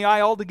looking Him in the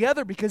eye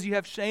altogether because you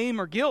have shame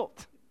or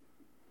guilt.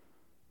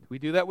 We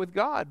do that with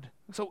God.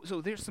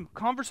 So there's some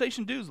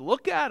conversation do's.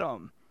 Look at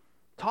them.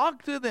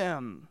 Talk to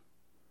them.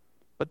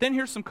 But then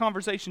here's some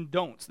conversation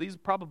don'ts. These are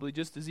probably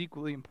just as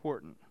equally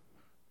important.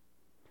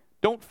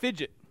 Don't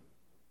fidget.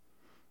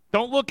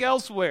 Don't look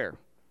elsewhere.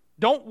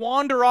 Don't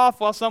wander off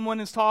while someone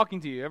is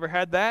talking to you. Ever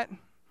had that?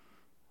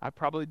 I've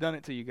probably done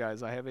it to you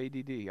guys. I have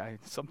ADD.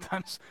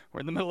 Sometimes we're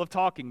in the middle of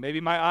talking. Maybe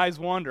my eyes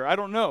wander. I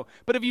don't know.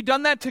 But have you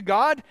done that to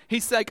God?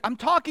 He's like, I'm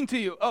talking to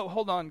you. Oh,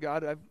 hold on,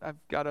 God.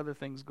 I've got other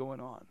things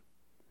going on.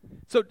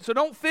 So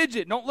don't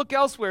fidget. Don't look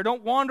elsewhere.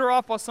 Don't wander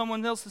off while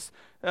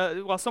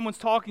someone's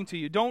talking to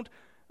you. Don't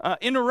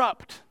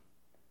interrupt.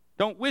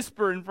 Don't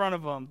whisper in front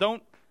of them.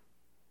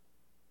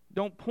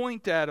 Don't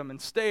point at them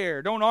and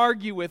stare. Don't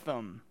argue with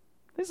them.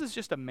 This is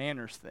just a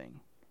manners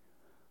thing.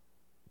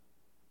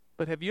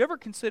 But have you ever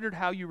considered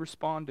how you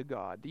respond to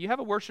God? Do you have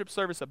a worship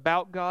service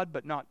about God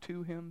but not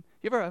to Him?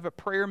 You ever have a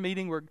prayer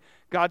meeting where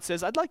God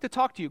says, I'd like to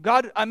talk to you.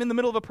 God, I'm in the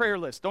middle of a prayer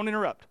list. Don't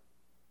interrupt.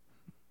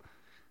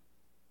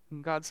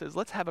 And God says,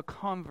 let's have a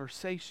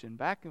conversation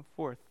back and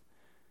forth.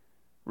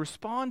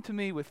 Respond to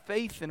me with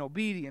faith and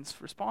obedience.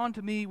 Respond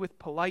to me with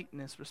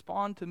politeness.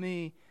 Respond to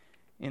me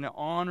in an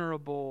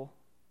honorable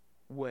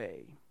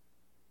way.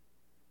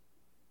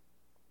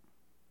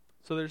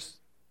 So there's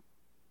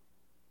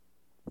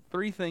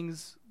three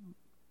things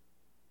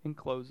in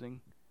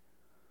closing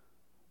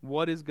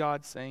What is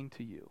God saying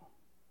to you?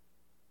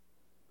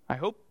 I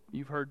hope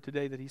you've heard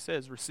today that he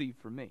says, receive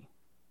from me.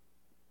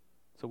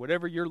 So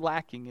whatever you're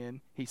lacking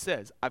in, he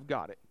says, I've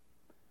got it.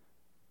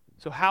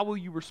 So how will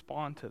you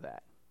respond to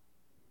that?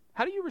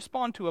 How do you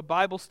respond to a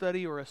Bible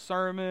study or a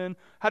sermon?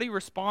 How do you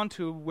respond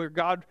to where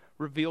God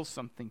reveals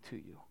something to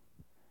you?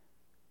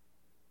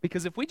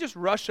 Because if we just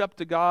rush up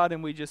to God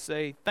and we just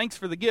say, thanks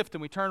for the gift,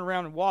 and we turn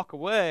around and walk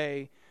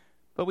away,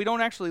 but we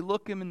don't actually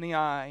look him in the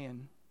eye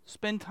and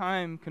spend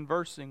time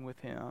conversing with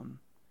him,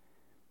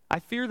 I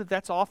fear that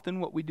that's often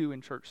what we do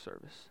in church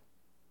service.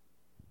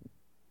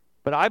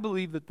 But I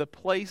believe that the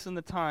place and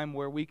the time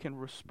where we can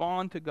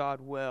respond to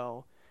God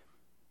well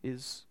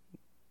is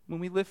when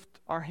we lift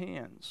our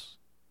hands,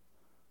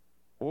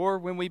 or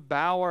when we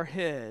bow our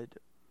head,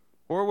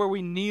 or where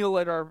we kneel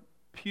at our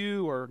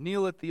pew or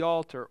kneel at the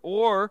altar,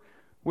 or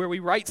where we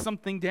write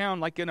something down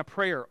like in a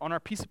prayer on our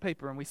piece of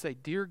paper and we say,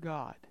 Dear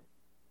God,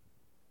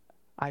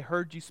 I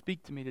heard you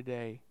speak to me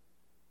today.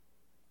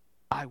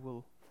 I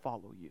will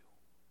follow you.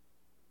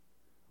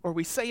 Or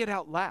we say it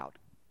out loud.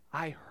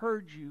 I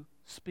heard you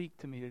speak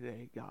to me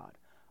today, God.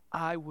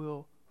 I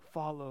will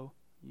follow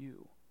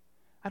you.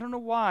 I don't know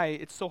why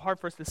it's so hard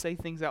for us to say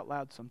things out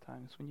loud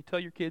sometimes. When you tell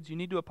your kids, you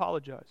need to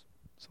apologize.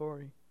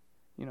 Sorry.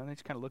 They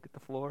just kind of look at the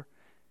floor,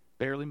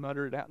 barely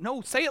mutter it out.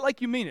 No, say it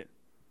like you mean it.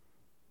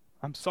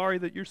 I'm sorry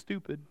that you're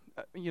stupid.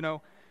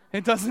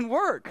 It doesn't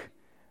work.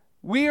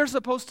 We are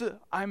supposed to,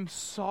 I'm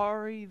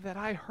sorry that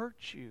I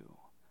hurt you.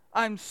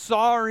 I'm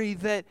sorry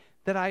that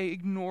I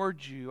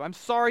ignored you. I'm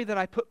sorry that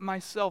I put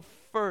myself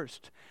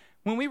first.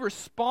 When we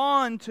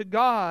respond to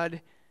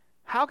God,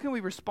 how can we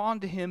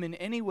respond to him in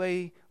any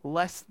way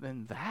less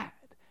than that?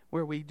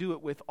 Where we do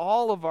it with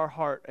all of our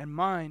heart and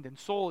mind and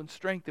soul and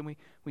strength, and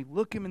we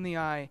look him in the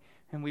eye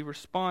and we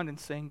respond and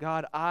saying,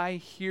 God, I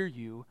hear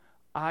you.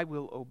 I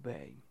will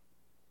obey.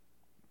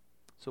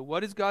 So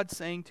what is God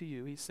saying to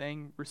you? He's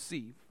saying,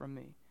 receive from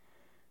me.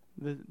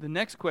 The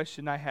next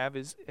question I have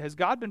is, has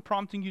God been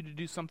prompting you to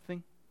do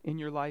something in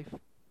your life?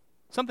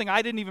 Something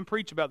I didn't even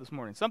preach about this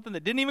morning. Something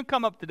that didn't even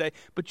come up today.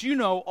 But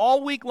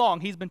all week long,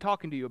 he's been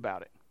talking to you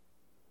about it.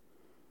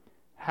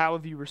 How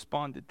have you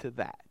responded to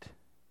that?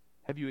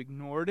 Have you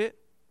ignored it?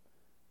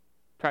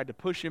 Tried to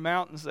push him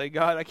out and say,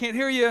 God, I can't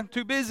hear you. I'm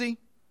too busy.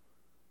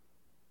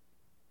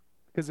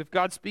 Because if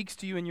God speaks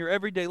to you in your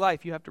everyday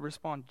life, you have to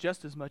respond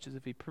just as much as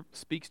if he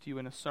speaks to you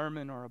in a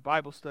sermon or a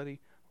Bible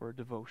study or a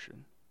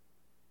devotion.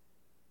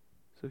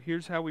 So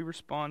here's how we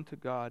respond to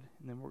God,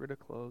 and then we're going to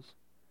close.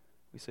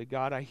 We say,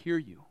 God, I hear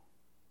you.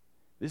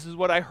 This is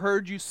what I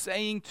heard you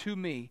saying to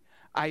me.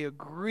 I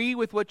agree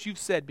with what you've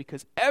said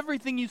because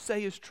everything you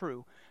say is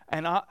true,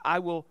 and I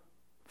will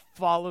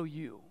follow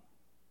you.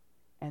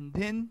 And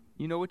then,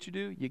 you know what you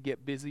do? You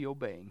get busy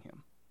obeying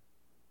him.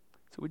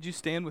 So would you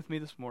stand with me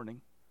this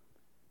morning?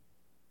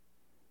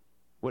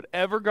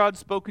 Whatever God's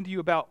spoken to you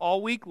about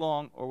all week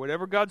long, or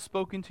whatever God's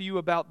spoken to you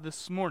about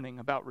this morning,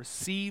 about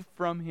receive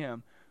from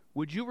him,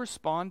 would you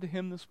respond to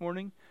him this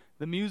morning?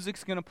 The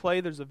music's going to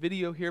play. There's a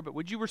video here, but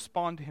would you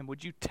respond to him?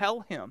 Would you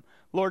tell him,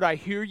 Lord, I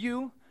hear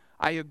you.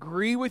 I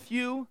agree with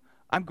you.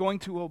 I'm going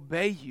to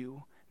obey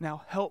you.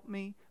 Now help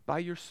me by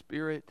your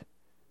Spirit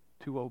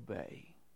to obey.